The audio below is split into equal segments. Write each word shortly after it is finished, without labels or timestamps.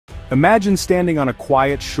Imagine standing on a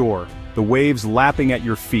quiet shore, the waves lapping at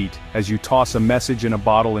your feet as you toss a message in a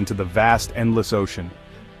bottle into the vast, endless ocean.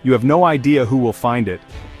 You have no idea who will find it,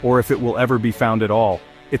 or if it will ever be found at all.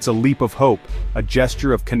 It's a leap of hope, a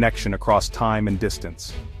gesture of connection across time and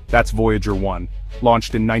distance. That's Voyager 1,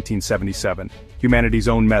 launched in 1977, humanity's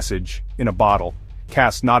own message, in a bottle,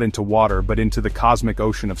 cast not into water but into the cosmic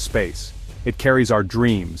ocean of space. It carries our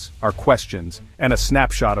dreams, our questions, and a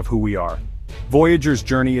snapshot of who we are. Voyager's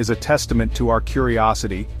journey is a testament to our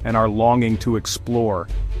curiosity and our longing to explore.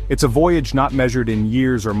 It's a voyage not measured in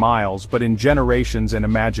years or miles but in generations and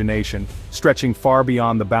imagination, stretching far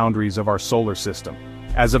beyond the boundaries of our solar system.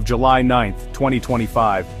 As of July 9,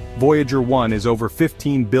 2025, Voyager 1 is over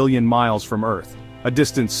 15 billion miles from Earth, a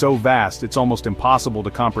distance so vast it's almost impossible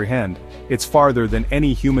to comprehend. It's farther than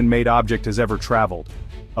any human-made object has ever traveled.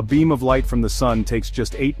 A beam of light from the sun takes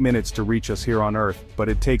just 8 minutes to reach us here on Earth, but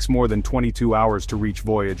it takes more than 22 hours to reach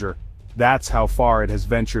Voyager. That's how far it has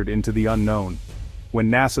ventured into the unknown. When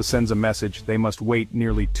NASA sends a message, they must wait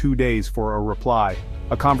nearly 2 days for a reply,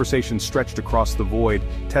 a conversation stretched across the void,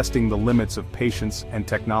 testing the limits of patience and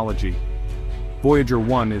technology. Voyager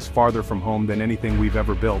 1 is farther from home than anything we've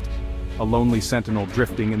ever built, a lonely sentinel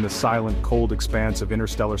drifting in the silent, cold expanse of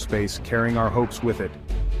interstellar space, carrying our hopes with it.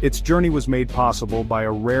 Its journey was made possible by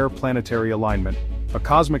a rare planetary alignment, a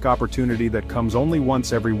cosmic opportunity that comes only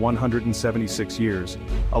once every 176 years,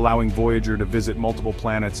 allowing Voyager to visit multiple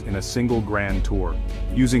planets in a single grand tour.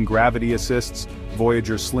 Using gravity assists,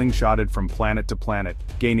 Voyager slingshotted from planet to planet,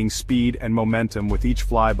 gaining speed and momentum with each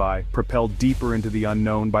flyby, propelled deeper into the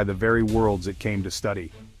unknown by the very worlds it came to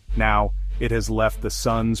study. Now, it has left the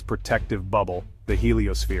sun's protective bubble, the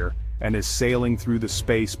heliosphere, and is sailing through the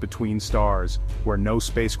space between stars, where no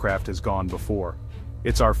spacecraft has gone before.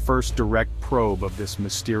 It's our first direct probe of this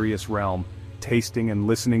mysterious realm, tasting and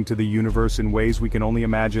listening to the universe in ways we can only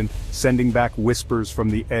imagine, sending back whispers from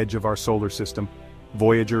the edge of our solar system.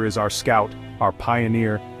 Voyager is our scout, our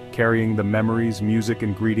pioneer, carrying the memories, music,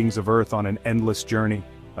 and greetings of Earth on an endless journey,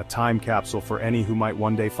 a time capsule for any who might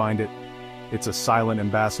one day find it. It's a silent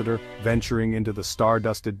ambassador, venturing into the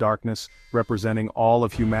star-dusted darkness, representing all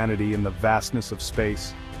of humanity in the vastness of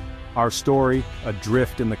space. Our story,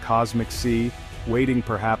 adrift in the cosmic sea, waiting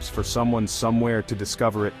perhaps for someone somewhere to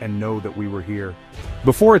discover it and know that we were here.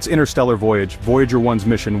 Before its interstellar voyage, Voyager 1's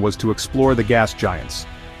mission was to explore the gas giants,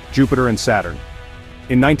 Jupiter and Saturn.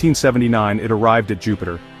 In 1979, it arrived at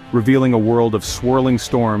Jupiter, revealing a world of swirling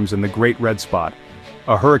storms and the Great Red Spot,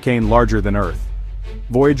 a hurricane larger than Earth.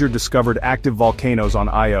 Voyager discovered active volcanoes on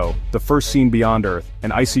Io, the first seen beyond Earth,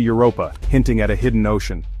 and icy Europa, hinting at a hidden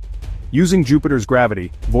ocean. Using Jupiter's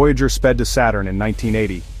gravity, Voyager sped to Saturn in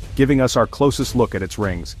 1980, giving us our closest look at its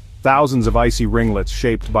rings, thousands of icy ringlets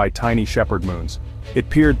shaped by tiny shepherd moons. It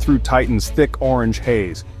peered through Titan's thick orange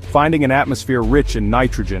haze, finding an atmosphere rich in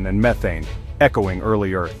nitrogen and methane, echoing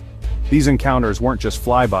early Earth. These encounters weren't just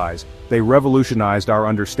flybys, they revolutionized our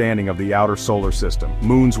understanding of the outer solar system.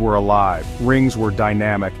 Moons were alive, rings were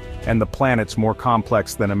dynamic, and the planets more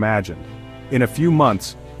complex than imagined. In a few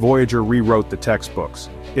months, Voyager rewrote the textbooks.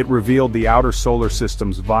 It revealed the outer solar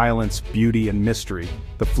system's violence, beauty, and mystery.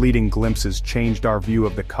 The fleeting glimpses changed our view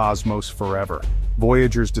of the cosmos forever.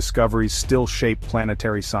 Voyager's discoveries still shape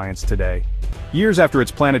planetary science today. Years after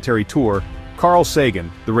its planetary tour, Carl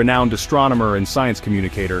Sagan, the renowned astronomer and science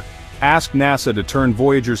communicator, asked NASA to turn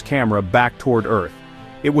Voyager's camera back toward Earth.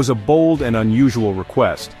 It was a bold and unusual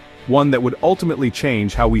request, one that would ultimately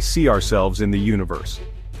change how we see ourselves in the universe.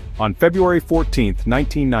 On February 14,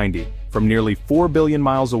 1990, from nearly 4 billion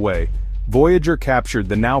miles away, Voyager captured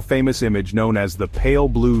the now famous image known as the pale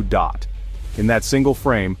blue dot. In that single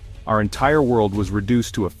frame, our entire world was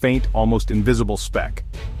reduced to a faint, almost invisible speck.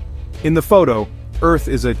 In the photo, Earth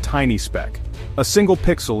is a tiny speck, a single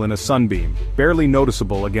pixel in a sunbeam, barely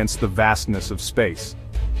noticeable against the vastness of space.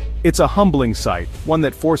 It's a humbling sight, one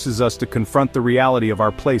that forces us to confront the reality of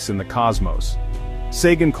our place in the cosmos.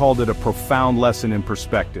 Sagan called it a profound lesson in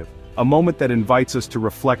perspective, a moment that invites us to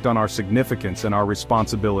reflect on our significance and our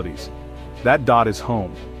responsibilities. That dot is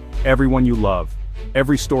home. Everyone you love,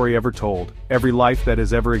 every story ever told, every life that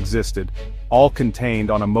has ever existed, all contained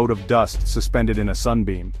on a mote of dust suspended in a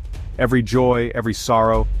sunbeam. Every joy, every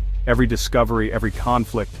sorrow, every discovery, every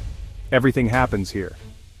conflict, everything happens here.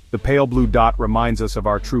 The pale blue dot reminds us of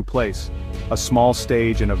our true place, a small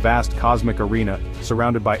stage in a vast cosmic arena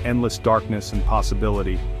surrounded by endless darkness and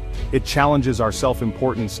possibility. It challenges our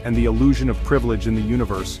self-importance and the illusion of privilege in the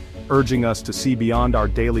universe, urging us to see beyond our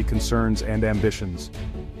daily concerns and ambitions.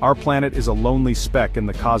 Our planet is a lonely speck in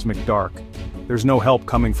the cosmic dark. There's no help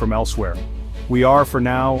coming from elsewhere. We are, for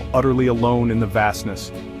now, utterly alone in the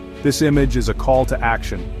vastness. This image is a call to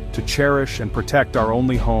action, to cherish and protect our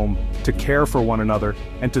only home, to care for one another,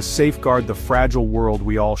 and to safeguard the fragile world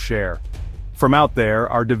we all share. From out there,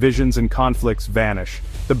 our divisions and conflicts vanish,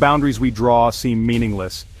 the boundaries we draw seem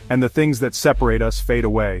meaningless, and the things that separate us fade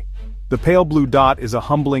away. The pale blue dot is a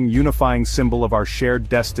humbling, unifying symbol of our shared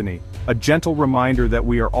destiny, a gentle reminder that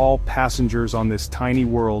we are all passengers on this tiny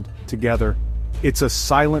world, together. It's a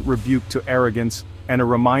silent rebuke to arrogance, and a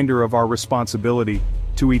reminder of our responsibility,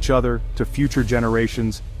 to each other, to future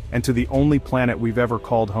generations, and to the only planet we've ever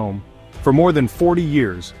called home. For more than 40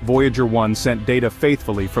 years, Voyager 1 sent data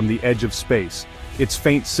faithfully from the edge of space, its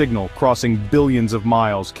faint signal crossing billions of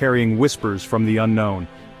miles carrying whispers from the unknown.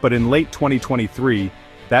 But in late 2023,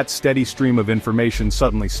 that steady stream of information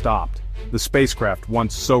suddenly stopped. The spacecraft,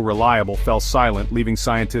 once so reliable, fell silent, leaving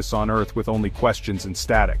scientists on Earth with only questions and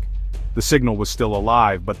static. The signal was still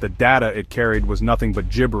alive, but the data it carried was nothing but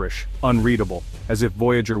gibberish, unreadable, as if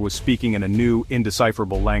Voyager was speaking in a new,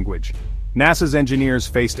 indecipherable language. NASA's engineers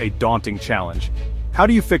faced a daunting challenge. How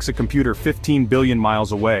do you fix a computer 15 billion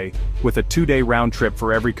miles away, with a 2-day round trip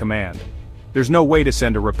for every command? There's no way to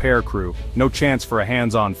send a repair crew, no chance for a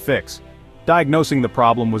hands-on fix. Diagnosing the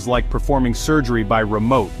problem was like performing surgery by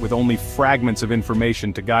remote with only fragments of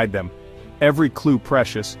information to guide them. Every clue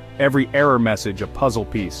precious, every error message a puzzle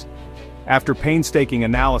piece. After painstaking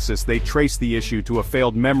analysis, they traced the issue to a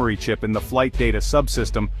failed memory chip in the flight data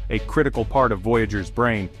subsystem, a critical part of Voyager's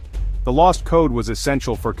brain. The lost code was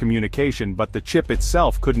essential for communication, but the chip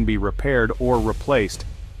itself couldn't be repaired or replaced,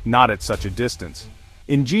 not at such a distance.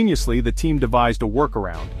 Ingeniously, the team devised a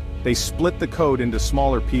workaround. They split the code into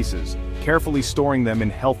smaller pieces, carefully storing them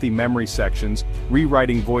in healthy memory sections,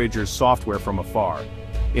 rewriting Voyager's software from afar.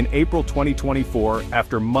 In April 2024,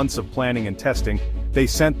 after months of planning and testing, they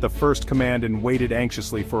sent the first command and waited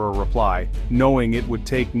anxiously for a reply, knowing it would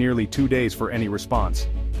take nearly 2 days for any response.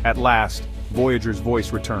 At last, Voyager's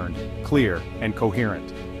voice returned, clear and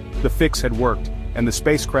coherent. The fix had worked, and the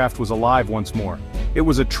spacecraft was alive once more. It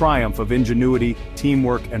was a triumph of ingenuity,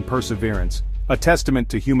 teamwork, and perseverance, a testament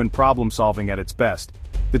to human problem-solving at its best.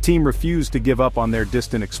 The team refused to give up on their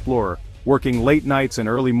distant explorer, working late nights and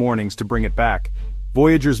early mornings to bring it back.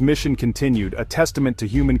 Voyager's mission continued, a testament to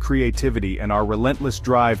human creativity and our relentless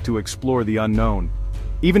drive to explore the unknown.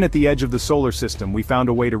 Even at the edge of the solar system, we found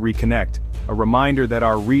a way to reconnect, a reminder that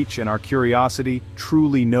our reach and our curiosity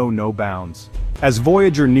truly know no bounds. As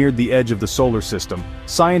Voyager neared the edge of the solar system,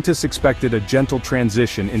 scientists expected a gentle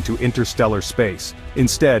transition into interstellar space.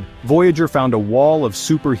 Instead, Voyager found a wall of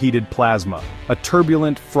superheated plasma, a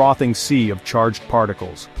turbulent, frothing sea of charged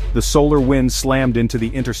particles. The solar wind slammed into the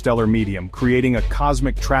interstellar medium, creating a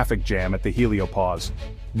cosmic traffic jam at the heliopause.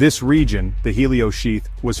 This region, the heliosheath,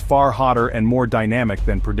 was far hotter and more dynamic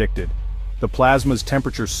than predicted. The plasma's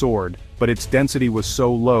temperature soared, but its density was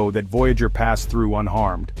so low that Voyager passed through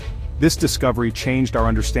unharmed. This discovery changed our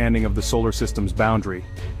understanding of the solar system's boundary.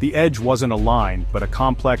 The edge wasn't a line, but a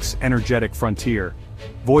complex, energetic frontier.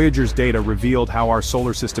 Voyager's data revealed how our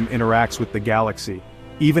solar system interacts with the galaxy.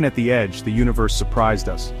 Even at the edge, the universe surprised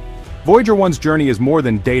us. Voyager 1's journey is more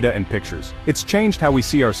than data and pictures. It's changed how we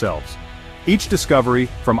see ourselves. Each discovery,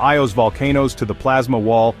 from Io's volcanoes to the plasma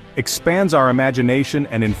wall, expands our imagination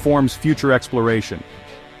and informs future exploration.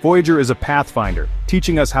 Voyager is a pathfinder,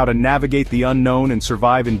 teaching us how to navigate the unknown and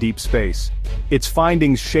survive in deep space. Its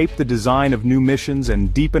findings shape the design of new missions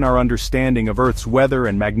and deepen our understanding of Earth's weather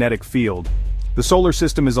and magnetic field. The solar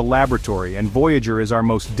system is a laboratory, and Voyager is our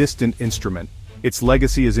most distant instrument. Its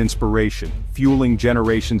legacy is inspiration, fueling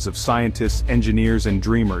generations of scientists, engineers, and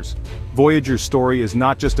dreamers. Voyager's story is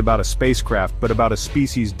not just about a spacecraft, but about a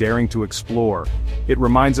species daring to explore. It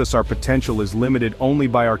reminds us our potential is limited only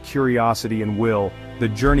by our curiosity and will. The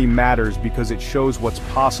journey matters because it shows what's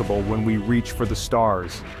possible when we reach for the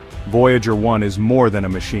stars. Voyager 1 is more than a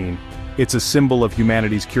machine. It's a symbol of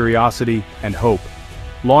humanity's curiosity and hope.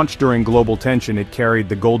 Launched during global tension, it carried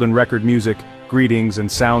the golden record music, greetings, and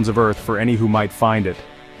sounds of Earth for any who might find it.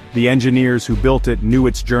 The engineers who built it knew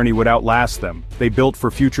its journey would outlast them. They built for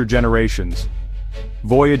future generations.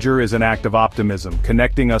 Voyager is an act of optimism,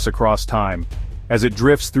 connecting us across time. As it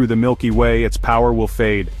drifts through the Milky Way, its power will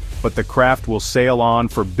fade, but the craft will sail on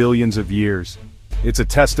for billions of years. It's a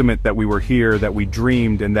testament that we were here, that we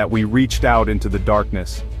dreamed, and that we reached out into the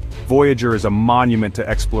darkness. Voyager is a monument to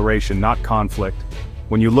exploration, not conflict.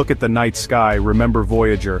 When you look at the night sky, remember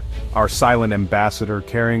Voyager, our silent ambassador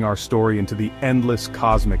carrying our story into the endless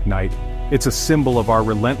cosmic night. It's a symbol of our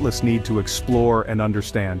relentless need to explore and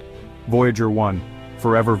understand. Voyager 1,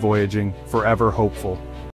 forever voyaging, forever hopeful.